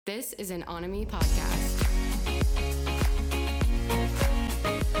This is an Onami podcast.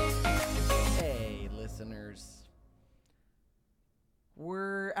 Hey, listeners.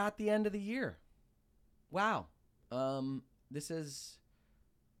 We're at the end of the year. Wow. This has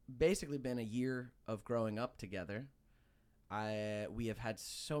basically been a year of growing up together. We have had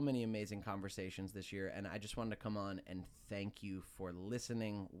so many amazing conversations this year, and I just wanted to come on and thank you for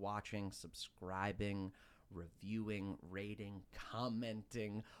listening, watching, subscribing, reviewing, rating,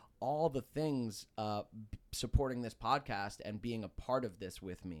 commenting, all the things, supporting this podcast and being a part of this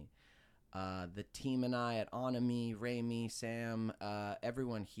with me. The team and I at Onami, Rami, Sam,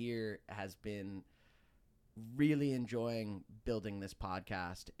 everyone here has been really enjoying building this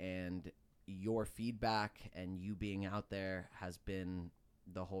podcast, and your feedback and you being out there has been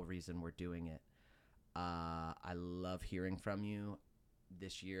the whole reason we're doing it. I love hearing from you.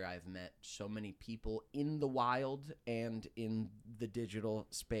 This year I've met so many people in the wild and in the digital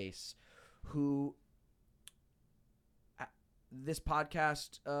space who this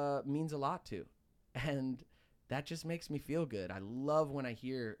podcast means a lot to, and that just makes me feel good. I love when I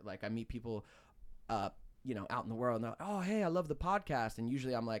hear, like, I meet people out in the world, and they're like, oh, hey, I love the podcast, and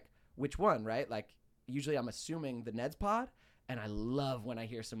usually I'm like, which one, right? Like, usually I'm assuming the Ned's Pod, and I love when I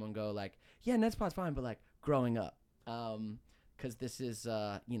hear someone go like, yeah, Ned's Pod's fine, but like growing up, because this is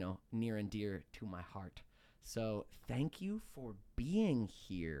near and dear to my heart. So thank you for being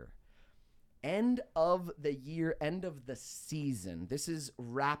here. End of the year, end of the season. This is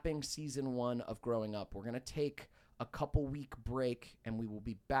wrapping season 1 of Growing Up. We're going to take a couple week break, and we will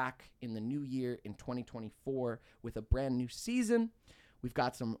be back in the new year in 2024 with a brand new season. We've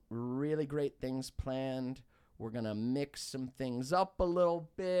got some really great things planned. We're going to mix some things up a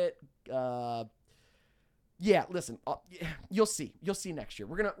little bit. Listen, you'll see. You'll see next year.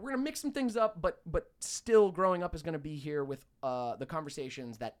 We're gonna mix some things up, but still, Growing Up is gonna be here with the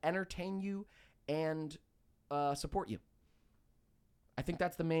conversations that entertain you and support you. I think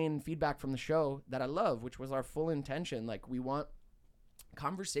that's the main feedback from the show that I love, which was our full intention. Like, we want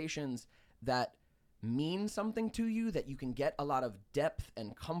conversations that mean something to you, that you can get a lot of depth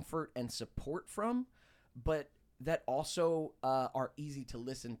and comfort and support from, but that also are easy to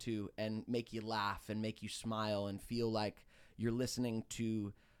listen to and make you laugh and make you smile and feel like you're listening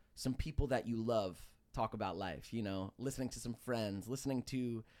to some people that you love talk about life, listening to some friends, listening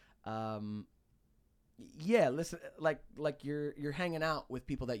to, listen, like you're hanging out with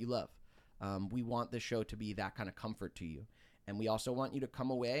people that you love. We want this show to be that kind of comfort to you. And we also want you to come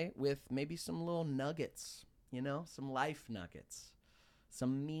away with maybe some little nuggets, some life nuggets,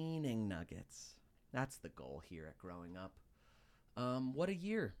 some meaning nuggets. That's the goal here at Growing Up. What a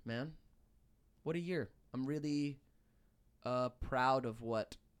year, man. What a year. I'm really proud of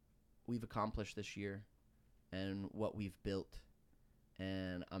what we've accomplished this year and what we've built.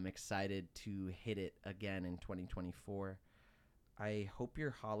 And I'm excited to hit it again in 2024. I hope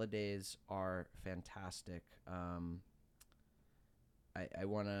your holidays are fantastic. I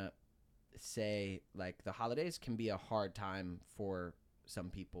want to say, like, the holidays can be a hard time for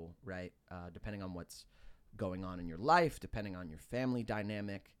some people, right? Depending on what's going on in your life, depending on your family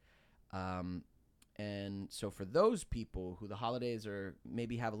dynamic. And so for those people who the holidays are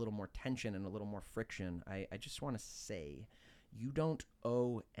maybe have a little more tension and a little more friction, I just want to say, you don't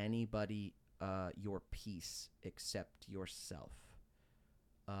owe anybody your peace except yourself.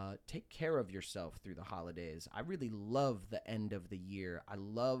 Take care of yourself through the holidays. I really love the end of the year. I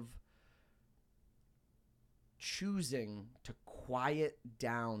love choosing to quiet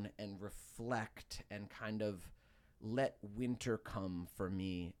down and reflect and kind of let winter come for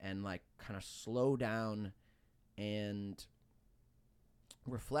me and like kind of slow down and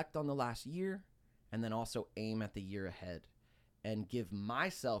reflect on the last year, and then also aim at the year ahead and give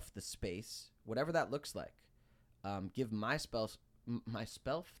myself the space, whatever that looks like. Give myself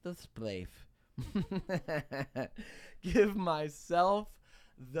the space. Give myself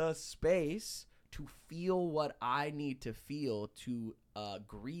the space to feel what I need to feel, to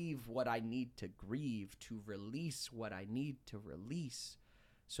grieve what I need to grieve, to release what I need to release,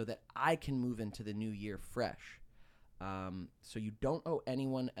 so that I can move into the new year fresh. So you don't owe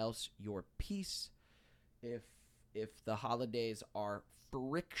anyone else your peace. If the holidays are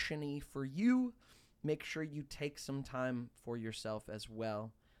frictiony for you, make sure you take some time for yourself as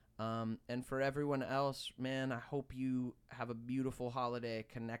well. And for everyone else, man, I hope you have a beautiful holiday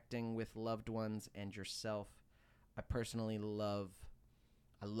connecting with loved ones and yourself. I personally love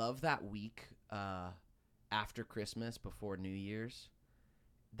that week after Christmas, before New Year's.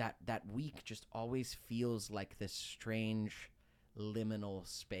 That week just always feels like this strange liminal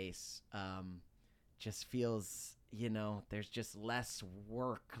space. Just feels there's just less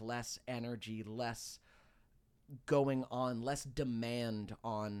work, less energy, less going on, less demand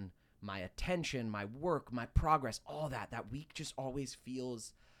on my attention, my work, my progress, all that. That week just always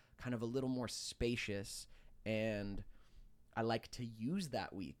feels kind of a little more spacious, and I like to use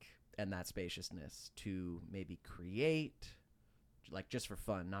that week and that spaciousness to maybe create, like just for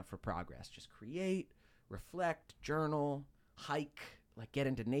fun, not for progress. Just create, reflect, journal, hike, like get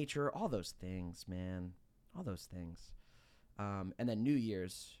into nature, all those things, man. All those things. And then New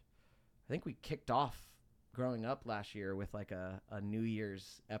Year's, I think we kicked off growing up last year with like a New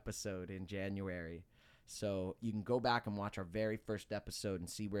Year's episode in January. So you can go back and watch our very first episode and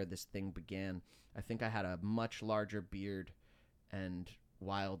see where this thing began. I think I had a much larger beard and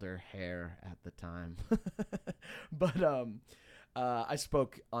wilder hair at the time. But I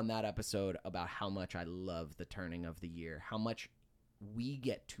spoke on that episode about how much I love the turning of the year, how much we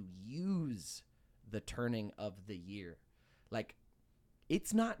get to use the turning of the year. Like,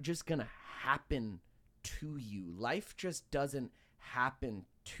 it's not just gonna happen to you. Life just doesn't happen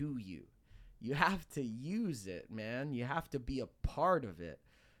to you. You have to use it, man. You have to be a part of it.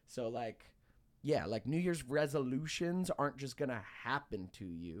 So like New Year's resolutions aren't just gonna happen to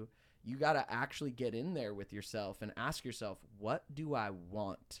you. You gotta actually get in there with yourself and ask yourself, what do I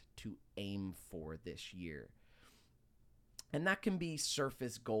want to aim for this year? And that can be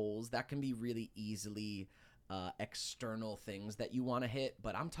surface goals. That can be really easily external things that you want to hit.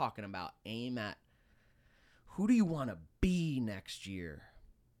 But I'm talking about aim at, who do you want to be next year?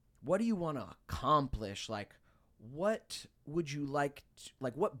 What do you want to accomplish? Like, what would you like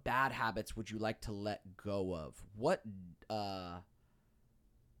what bad habits would you like to let go of?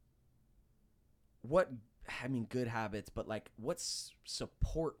 Good habits, but like, what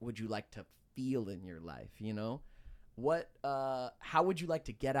support would you like to feel in your life, how would you like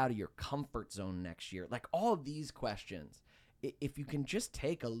to get out of your comfort zone next year? Like, all of these questions, if you can just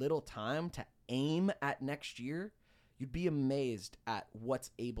take a little time to aim at next year, you'd be amazed at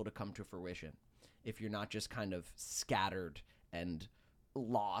what's able to come to fruition if you're not just kind of scattered and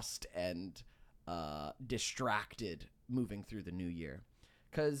lost and distracted moving through the new year.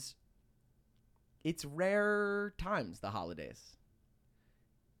 Because it's rare times, the holidays,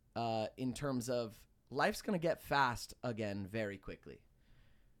 in terms of life's going to get fast again very quickly.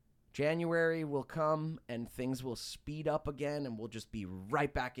 January will come and things will speed up again, and we'll just be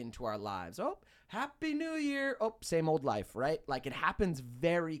right back into our lives. Oh, Happy New Year. Oh, same old life, right? Like, it happens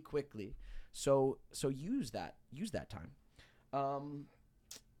very quickly. So use that time.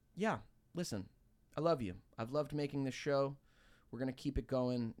 Yeah, listen, I love you. I've loved making this show. We're going to keep it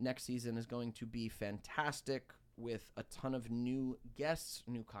going. Next season is going to be fantastic with a ton of new guests,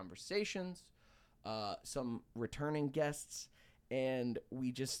 new conversations, some returning guests, and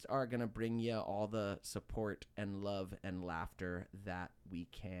we just are going to bring you all the support and love and laughter that we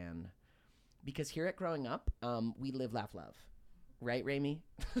can. Because here at Growing Up, we live, laugh, love. Right, Rami?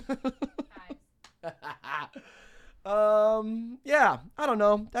 Yeah, I don't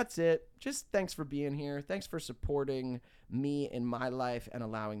know. That's it. Just thanks for being here. Thanks for supporting me in my life and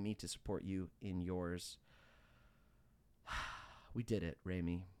allowing me to support you in yours. We did it,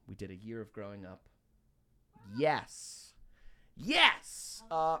 Rami. We did a year of growing up. Yes.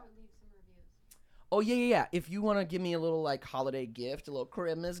 Oh, yeah. If you want to give me a little, like, holiday gift, a little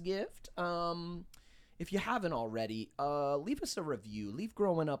Christmas gift, if you haven't already, leave us a review. Leave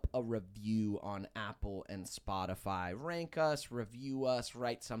Growing Up a review on Apple and Spotify. Rank us, review us,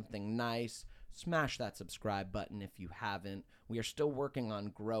 write something nice. Smash that subscribe button if you haven't. We are still working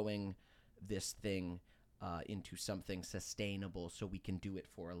on growing this thing into something sustainable so we can do it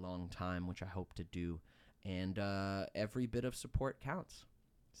for a long time, which I hope to do. And every bit of support counts.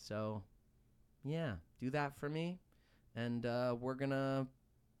 So, yeah, do that for me. And we're going to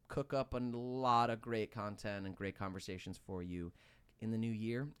cook up a lot of great content and great conversations for you in the new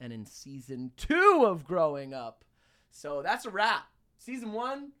year and in season 2 of Growing Up. So that's a wrap. Season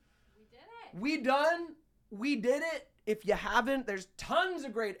 1. We did it. We done. We did it. If you haven't, there's tons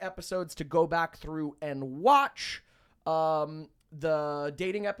of great episodes to go back through and watch. The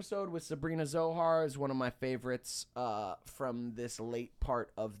dating episode with Sabrina Zohar is one of my favorites from this late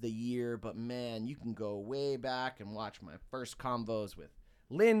part of the year. But, man, you can go way back and watch my first convos with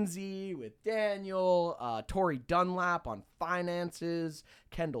Lindsay, with Daniel, Tori Dunlap on finances,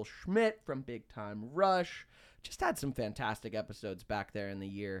 Kendall Schmidt from Big Time Rush. Just had some fantastic episodes back there in the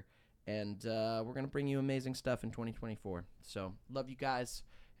year. And we're going to bring you amazing stuff in 2024. So, love you guys,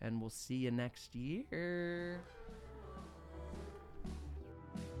 and we'll see you next year.